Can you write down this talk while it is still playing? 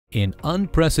In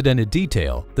unprecedented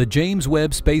detail, the James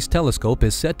Webb Space Telescope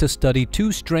is set to study two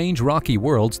strange rocky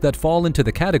worlds that fall into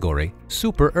the category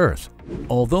super-Earth.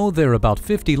 Although they're about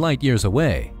 50 light-years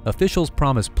away, officials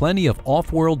promise plenty of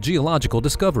off-world geological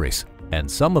discoveries, and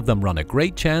some of them run a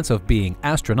great chance of being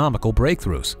astronomical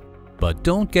breakthroughs. But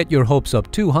don't get your hopes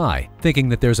up too high, thinking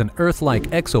that there's an Earth-like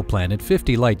exoplanet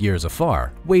 50 light-years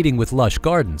afar, waiting with lush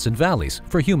gardens and valleys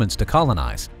for humans to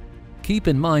colonize. Keep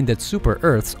in mind that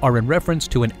super-Earths are in reference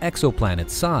to an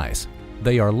exoplanet's size.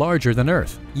 They are larger than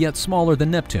Earth, yet smaller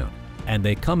than Neptune, and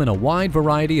they come in a wide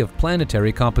variety of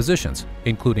planetary compositions,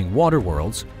 including water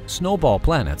worlds, snowball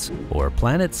planets, or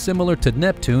planets similar to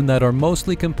Neptune that are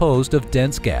mostly composed of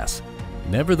dense gas.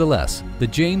 Nevertheless, the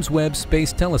James Webb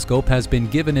Space Telescope has been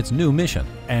given its new mission,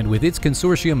 and with its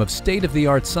consortium of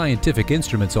state-of-the-art scientific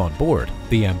instruments on board,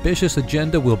 the ambitious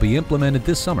agenda will be implemented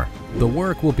this summer. The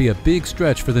work will be a big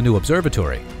stretch for the new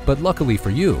observatory, but luckily for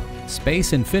you,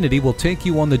 Space Infinity will take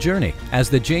you on the journey as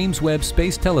the James Webb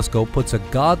Space Telescope puts a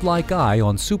godlike eye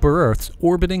on super-Earths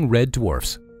orbiting red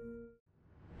dwarfs.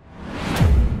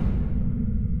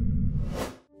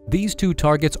 These two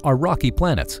targets are rocky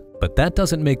planets, but that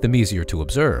doesn't make them easier to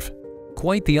observe.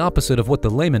 Quite the opposite of what the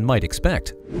layman might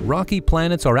expect. Rocky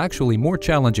planets are actually more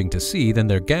challenging to see than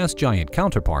their gas giant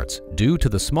counterparts due to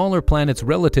the smaller planet's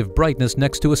relative brightness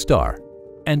next to a star.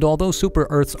 And although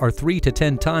super-Earths are 3 to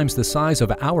 10 times the size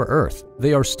of our Earth,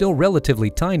 they are still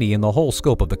relatively tiny in the whole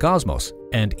scope of the cosmos,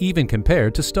 and even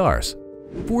compared to stars.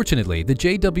 Fortunately, the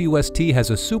jwst has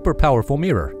a super powerful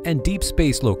mirror and deep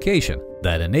space location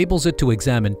that enables it to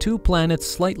examine two planets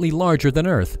slightly larger than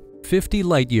Earth, 50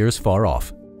 light-years far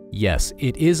off. Yes,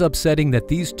 it is upsetting that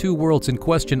these two worlds in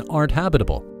question aren't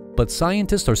habitable, but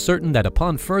scientists are certain that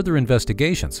upon further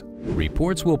investigations,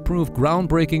 reports will prove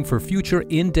groundbreaking for future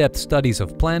in-depth studies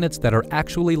of planets that are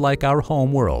actually like our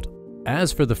home world.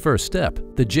 As for the first step,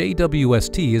 the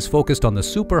jwst is focused on the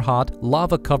super-hot,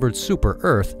 lava-covered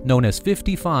super-Earth known as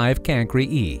 55 CANCRI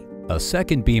e. A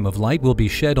second beam of light will be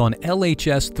shed on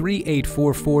LHS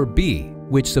 3844b,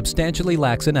 which substantially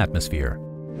lacks an atmosphere.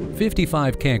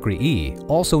 55 CANCRI e,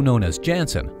 also known as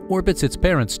Janssen, orbits its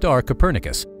parent star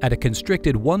Copernicus at a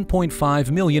constricted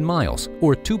 1.5 million miles,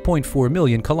 or 2.4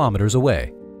 million kilometers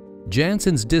away.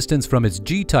 Janssen's distance from its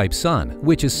G-type sun,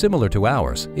 which is similar to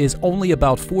ours, is only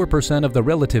about 4% of the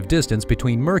relative distance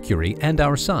between Mercury and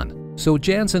our Sun, so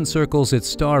Janssen circles its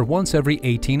star once every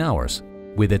 18 hours.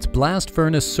 With its blast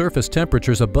furnace surface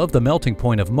temperatures above the melting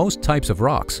point of most types of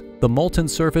rocks, the molten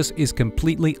surface is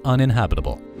completely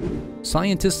uninhabitable.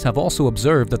 Scientists have also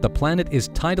observed that the planet is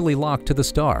tidally locked to the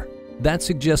star. That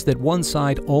suggests that one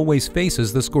side always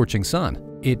faces the scorching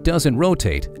sun. It doesn't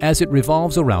rotate as it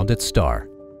revolves around its star.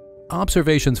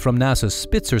 Observations from NASA's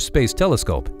Spitzer Space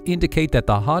Telescope indicate that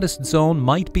the hottest zone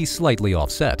might be slightly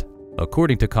offset.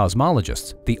 According to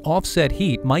cosmologists, the offset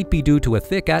heat might be due to a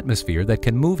thick atmosphere that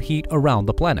can move heat around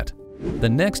the planet. The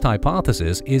next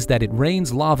hypothesis is that it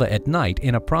rains lava at night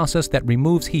in a process that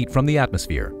removes heat from the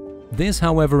atmosphere. This,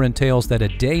 however, entails that a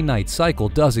day-night cycle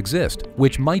does exist,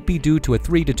 which might be due to a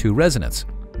 3-to-2 resonance,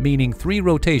 meaning 3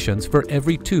 rotations for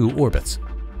every 2 orbits.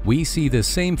 We see this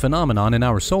same phenomenon in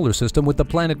our solar system with the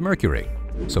planet Mercury,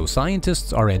 so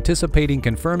scientists are anticipating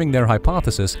confirming their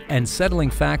hypothesis and settling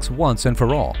facts once and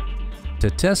for all. To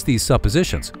test these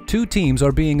suppositions, 2 teams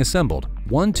are being assembled.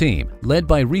 One team, led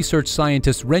by research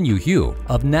scientist Renyu Hu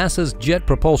of NASA's Jet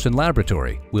Propulsion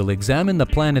Laboratory, will examine the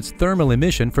planet's thermal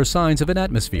emission for signs of an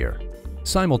atmosphere.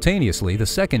 Simultaneously, the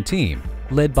second team,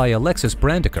 led by Alexis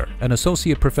Brandeker, an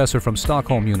associate professor from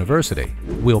Stockholm University,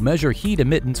 will measure heat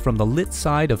emittance from the lit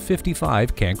side of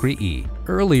 55 CANCRI e.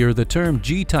 Earlier, the term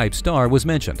G-type star was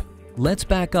mentioned. Let's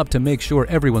back up to make sure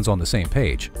everyone's on the same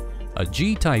page. A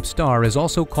G-type star is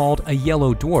also called a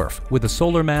yellow dwarf with a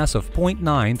solar mass of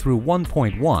 0.9 through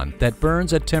 1.1 that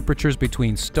burns at temperatures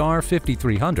between star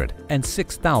 5300 and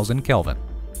 6000 Kelvin.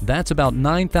 That's about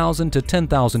 9,000 to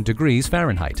 10,000 degrees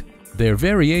Fahrenheit. Their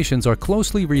variations are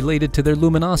closely related to their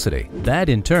luminosity. That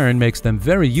in turn makes them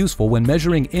very useful when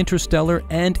measuring interstellar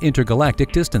and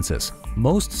intergalactic distances.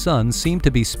 Most suns seem to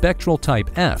be spectral type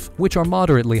F, which are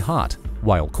moderately hot,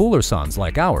 while cooler suns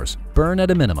like ours burn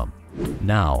at a minimum.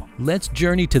 Now, let's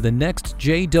journey to the next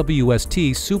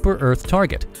jwst super-Earth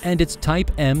target and its Type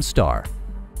M star.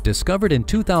 Discovered in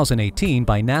 2018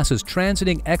 by NASA's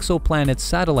Transiting Exoplanets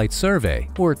Satellite Survey,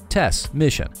 or TESS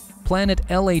mission, planet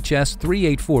LHS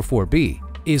 3844b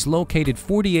is located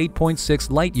 48.6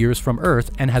 light-years from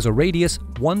Earth and has a radius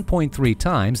 1.3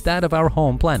 times that of our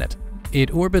home planet.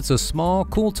 It orbits a small,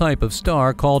 cool type of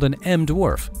star called an M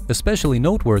dwarf, especially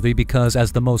noteworthy because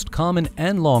as the most common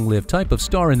and long-lived type of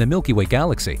star in the Milky Way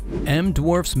galaxy, M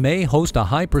dwarfs may host a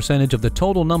high percentage of the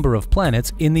total number of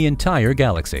planets in the entire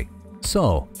galaxy.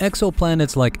 So,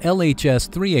 exoplanets like LHS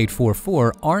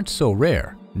 3844 aren't so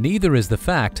rare. Neither is the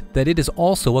fact that it is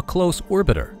also a close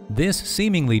orbiter. This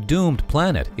seemingly doomed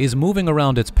planet is moving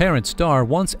around its parent star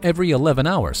once every 11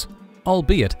 hours.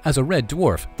 Albeit, as a red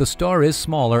dwarf, the star is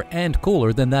smaller and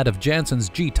cooler than that of Jansen's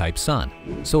G-type sun,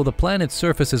 so the planet's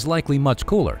surface is likely much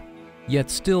cooler,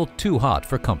 yet still too hot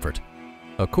for comfort.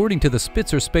 According to the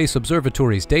Spitzer Space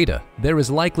Observatory's data, there is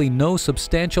likely no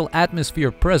substantial atmosphere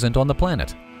present on the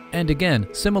planet. And again,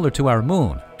 similar to our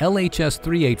moon, LHS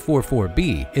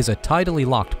 3844b is a tidally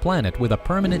locked planet with a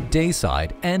permanent day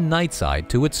side and night side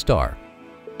to its star.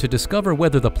 To discover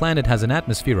whether the planet has an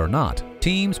atmosphere or not,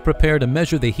 teams prepare to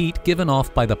measure the heat given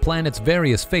off by the planet's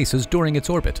various phases during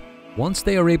its orbit. Once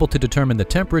they are able to determine the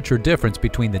temperature difference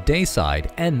between the day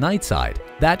side and night side,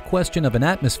 that question of an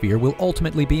atmosphere will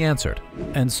ultimately be answered.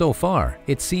 And so far,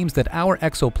 it seems that our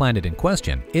exoplanet in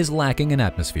question is lacking an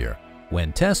atmosphere.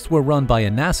 When tests were run by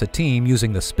a NASA team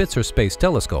using the Spitzer Space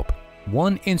Telescope,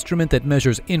 one instrument that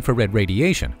measures infrared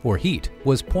radiation, or heat,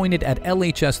 was pointed at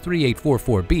LHS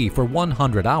 3844b for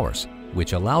 100 hours,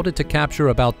 which allowed it to capture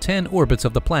about 10 orbits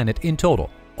of the planet in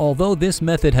total. Although this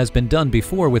method has been done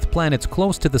before with planets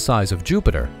close to the size of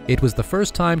Jupiter, it was the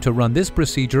first time to run this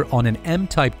procedure on an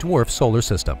M-type dwarf solar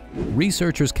system.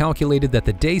 Researchers calculated that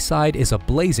the day side is a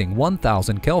blazing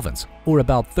 1000 kelvins, or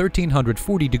about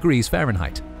 1340 degrees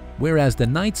Fahrenheit, whereas the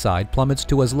night side plummets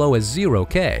to as low as 0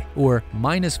 K, or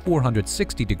minus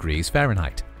 460 degrees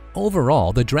Fahrenheit.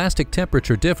 Overall, the drastic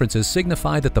temperature differences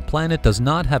signify that the planet does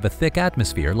not have a thick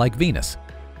atmosphere like Venus.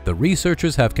 The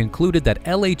researchers have concluded that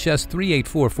LHS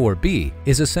 3844b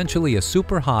is essentially a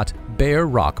super hot, bare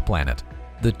rock planet.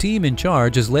 The team in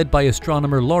charge is led by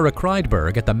astronomer Laura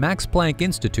Kreidberg at the Max Planck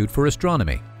Institute for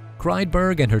Astronomy.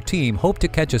 Kreidberg and her team hope to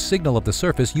catch a signal of the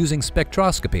surface using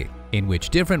spectroscopy, in which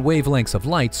different wavelengths of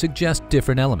light suggest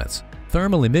different elements.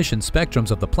 Thermal emission spectrums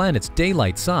of the planet's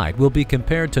daylight side will be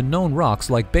compared to known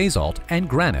rocks like basalt and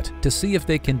granite to see if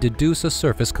they can deduce a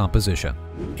surface composition.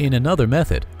 In another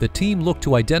method, the team looked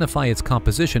to identify its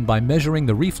composition by measuring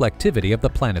the reflectivity of the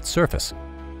planet's surface.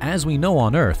 As we know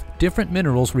on Earth, different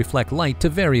minerals reflect light to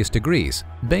various degrees.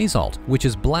 Basalt, which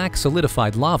is black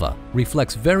solidified lava,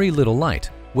 reflects very little light,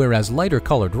 whereas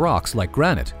lighter-colored rocks like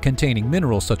granite, containing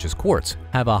minerals such as quartz,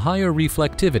 have a higher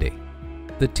reflectivity.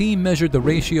 The team measured the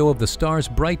ratio of the star's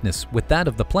brightness with that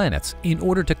of the planet's in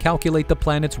order to calculate the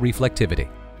planet's reflectivity.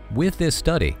 With this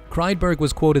study, Kreidberg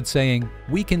was quoted saying,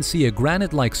 "We can see a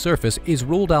granite-like surface is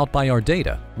ruled out by our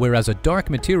data, whereas a dark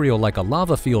material like a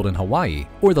lava field in Hawaii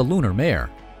or the lunar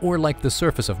mare, or like the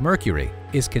surface of Mercury,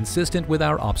 is consistent with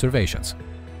our observations."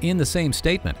 In the same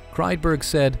statement, Kreidberg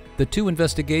said, "The two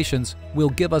investigations will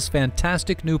give us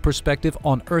fantastic new perspective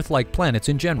on Earth-like planets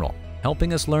in general,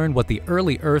 helping us learn what the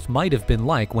early Earth might have been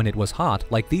like when it was hot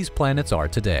like these planets are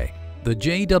today." The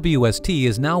JWST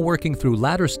is now working through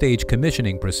latter-stage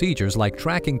commissioning procedures like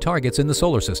tracking targets in the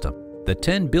solar system. The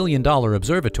 $10 billion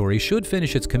observatory should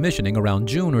finish its commissioning around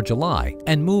June or July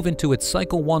and move into its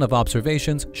Cycle 1 of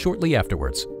observations shortly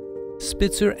afterwards.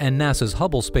 Spitzer and NASA's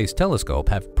Hubble Space Telescope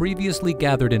have previously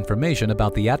gathered information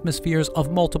about the atmospheres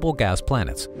of multiple gas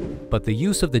planets, but the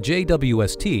use of the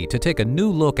JWST to take a new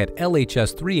look at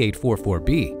LHS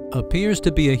 3844b appears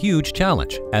to be a huge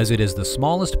challenge, as it is the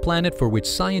smallest planet for which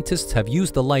scientists have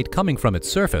used the light coming from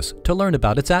its surface to learn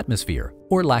about its atmosphere,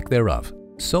 or lack thereof.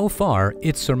 So far,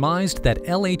 it's surmised that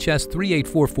LHS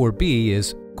 3844b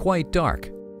is quite dark.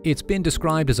 It's been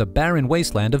described as a barren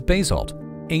wasteland of basalt,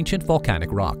 ancient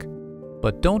volcanic rock.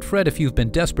 But don't fret if you've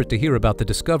been desperate to hear about the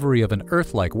discovery of an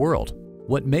Earth-like world.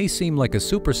 What may seem like a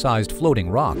supersized floating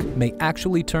rock may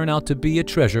actually turn out to be a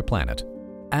treasure planet.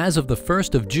 As of the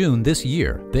 1st of June this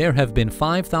year, there have been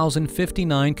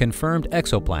 5,059 confirmed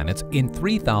exoplanets in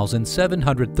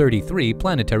 3,733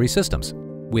 planetary systems,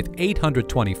 with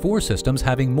 824 systems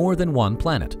having more than one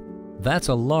planet. That's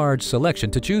a large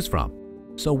selection to choose from.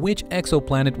 So which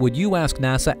exoplanet would you ask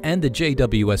NASA and the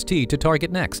JWST to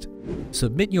target next?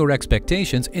 Submit your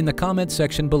expectations in the comments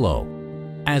section below.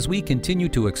 As we continue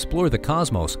to explore the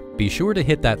cosmos, be sure to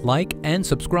hit that like and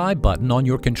subscribe button on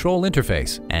your control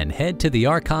interface and head to the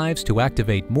archives to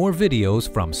activate more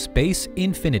videos from Space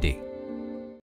Infinity.